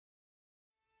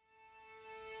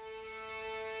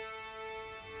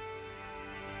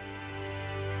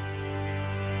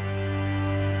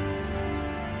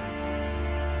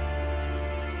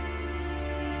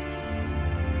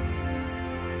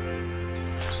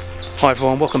Hi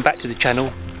everyone, welcome back to the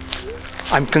channel.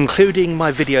 I'm concluding my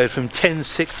video from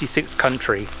 1066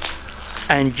 country,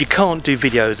 and you can't do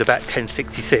videos about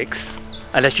 1066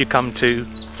 unless you come to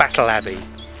Battle Abbey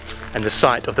and the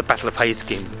site of the Battle of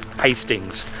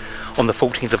Hastings on the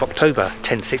 14th of October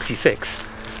 1066.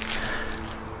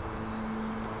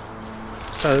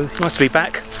 So nice to be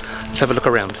back. Let's have a look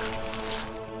around.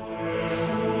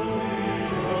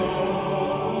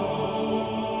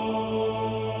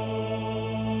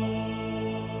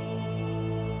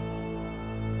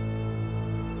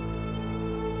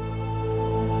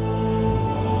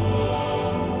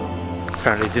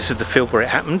 Apparently this is the field where it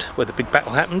happened, where the big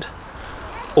battle happened.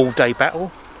 All-day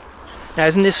battle. Now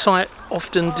isn't this site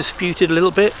often disputed a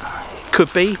little bit? It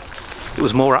could be. It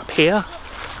was more up here,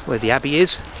 where the abbey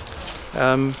is.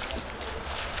 I'm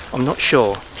not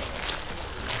sure.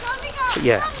 But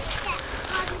yeah.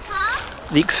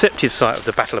 The accepted site of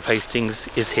the Battle of Hastings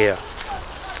is here.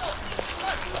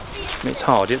 I mean, it's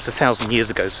hard, it's 1,000 years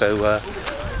ago, so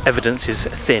evidence is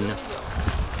thin.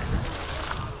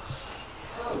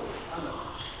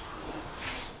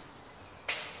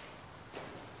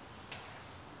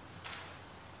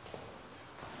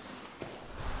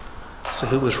 So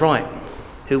who was right?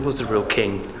 Who was the real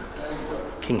king?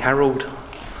 King Harold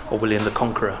or William the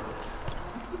Conqueror?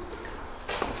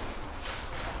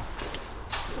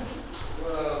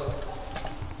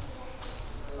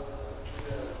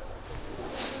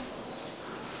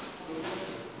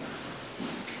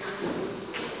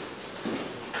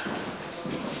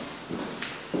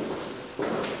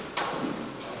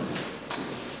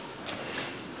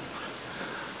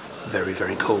 Very,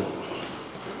 very cool.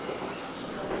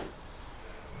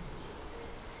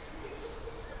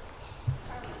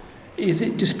 Is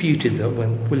it disputed that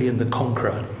when William the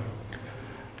Conqueror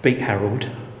beat Harold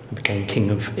and became King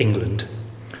of England,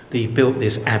 that he built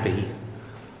this abbey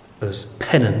as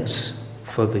penance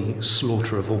for the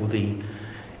slaughter of all the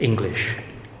English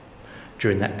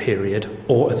during that period,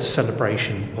 or as a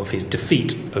celebration of his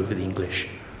defeat over the English?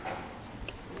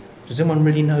 Does anyone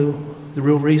really know the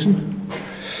real reason?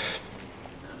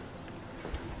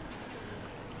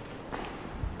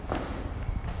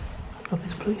 Oh,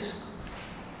 yes, please.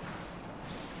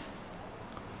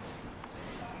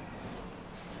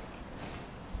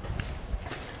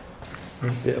 A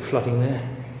bit of flooding there.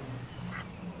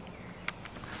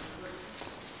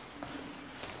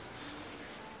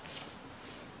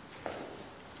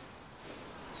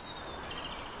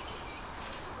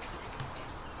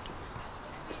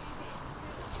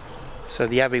 So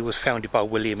the abbey was founded by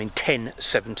William in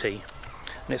 1070,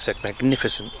 and it's a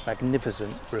magnificent,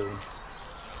 magnificent ruin.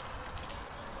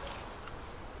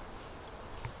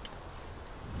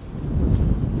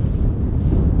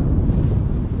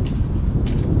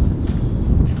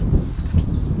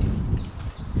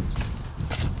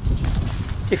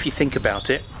 If you think about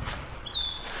it,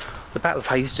 the Battle of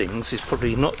Hastings is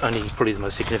probably not only the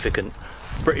most significant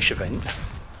British event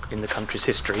in the country's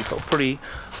history, but probably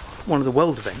one of the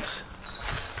world events.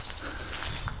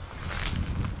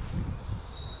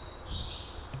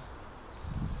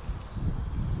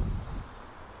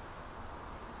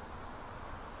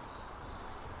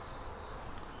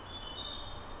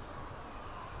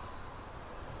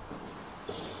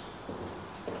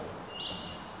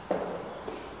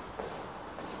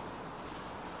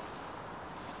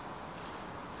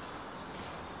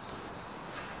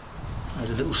 There's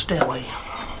a little stairway.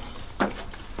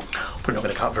 Probably not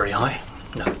going to cut very high,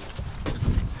 no.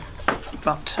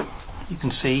 But you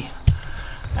can see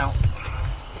out.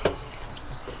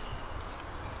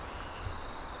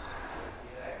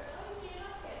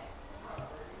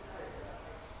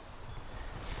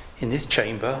 In this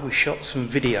chamber we shot some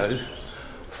video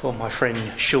for my friend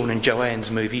Sean and Joanne's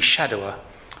movie Shadower.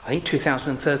 I think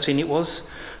 2013 it was.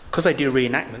 Because they do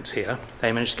reenactments here,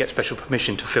 they managed to get special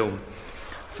permission to film.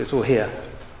 So it's all here.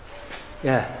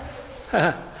 Yeah.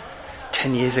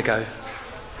 10 years ago.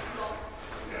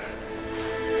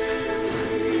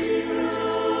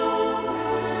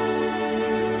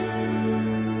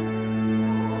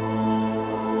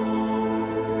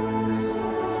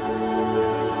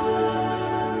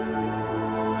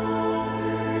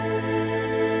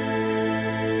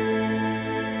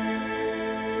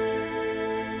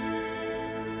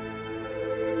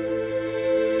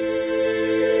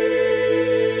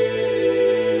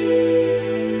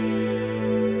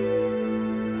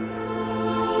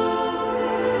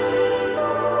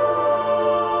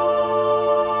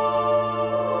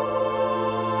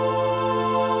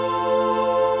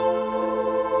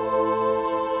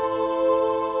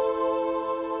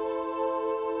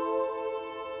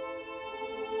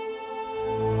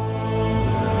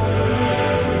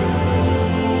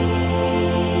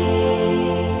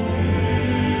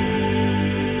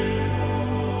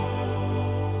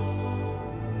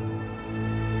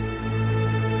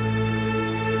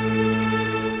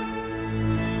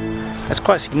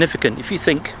 quite significant if you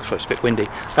think, sorry it's a bit windy,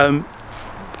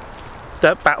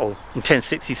 that battle in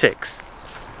 1066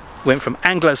 went from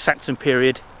Anglo-Saxon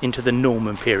period into the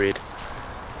Norman period.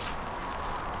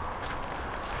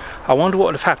 I wonder what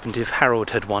would have happened if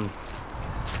Harold had won.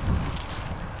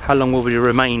 How long would we have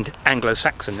remained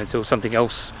Anglo-Saxon until something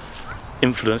else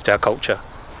influenced our culture?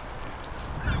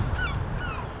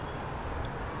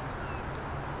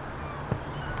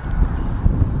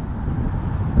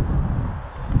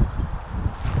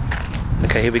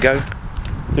 Okay, here we go.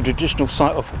 The traditional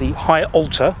site of the High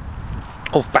Altar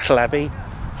of Battle Abbey,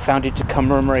 founded to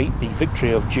commemorate the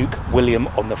victory of Duke William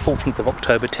on the 14th of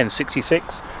October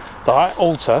 1066. The High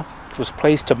Altar was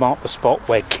placed to mark the spot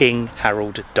where King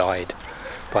Harold died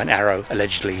by an arrow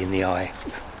allegedly in the eye.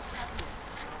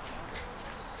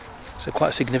 So quite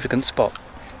a significant spot.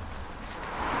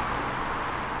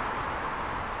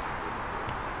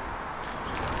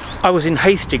 I was in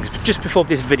Hastings just before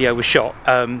this video was shot,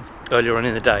 earlier on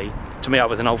in the day, to meet up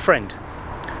with an old friend.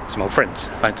 Some old friends,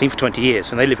 I've been for 20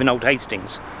 years, and they live in Old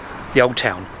Hastings, the old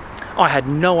town. I had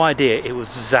no idea it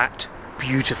was that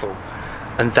beautiful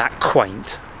and that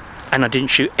quaint, and I didn't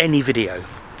shoot any video.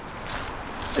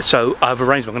 So I've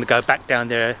arranged, I'm going to go back down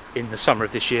there in the summer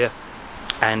of this year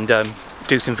and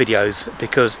do some videos,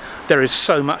 because there is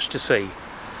so much to see.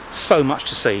 So much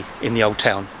to see in the old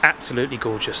town. Absolutely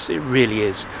gorgeous, it really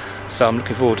is. So I'm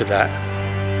looking forward to that.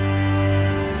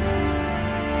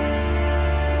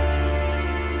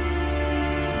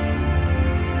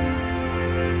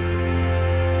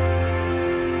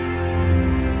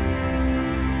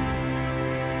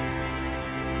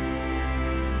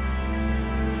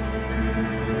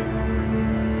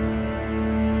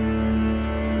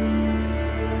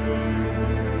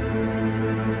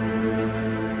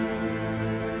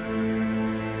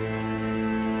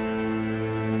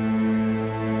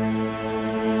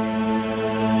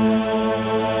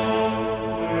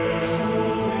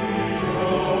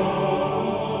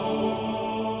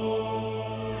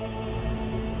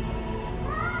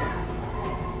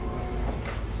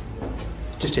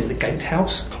 Just in the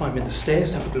gatehouse, climbing the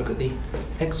stairs, have a look at the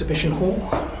exhibition hall.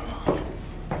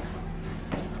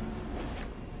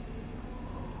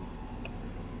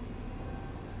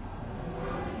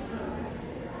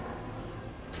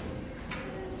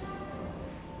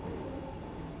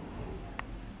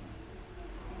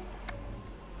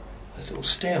 There's a little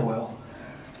stairwell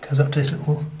that goes up to this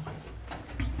little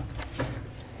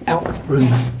out room.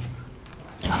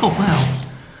 Oh wow!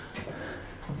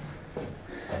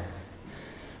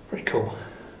 Very cool.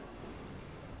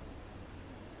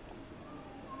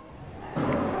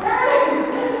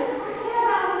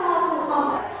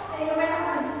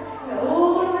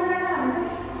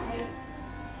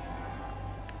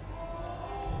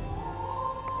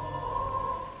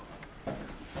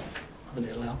 Another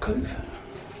little alcove.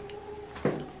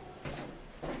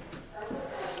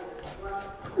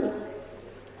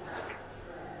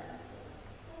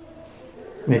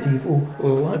 Medieval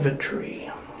lavatory.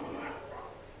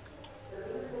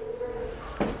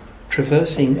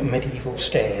 Traversing medieval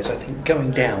stairs, I think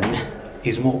going down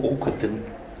is more awkward than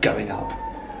going up.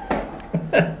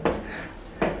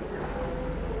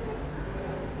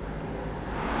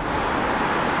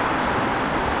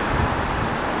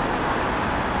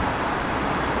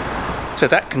 So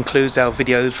that concludes our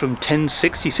videos from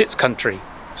 1066 country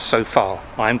so far.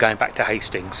 I'm going back to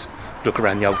Hastings, look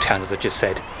around the old town as I just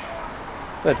said.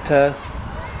 But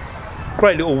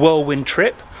great little whirlwind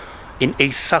trip in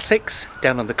East Sussex,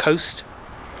 down on the coast.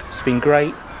 It's been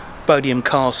great. Bodiam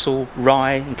Castle,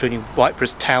 Rye, including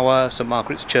Whitebridge Tower, St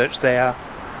Margaret's Church there,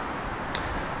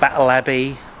 Battle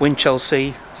Abbey,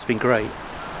 Winchelsea. It's been great.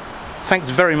 Thanks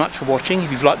very much for watching.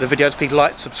 If you've liked the videos, please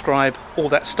like, subscribe, all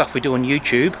that stuff we do on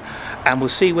YouTube, and we'll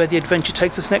see where the adventure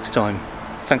takes us next time.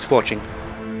 Thanks for watching.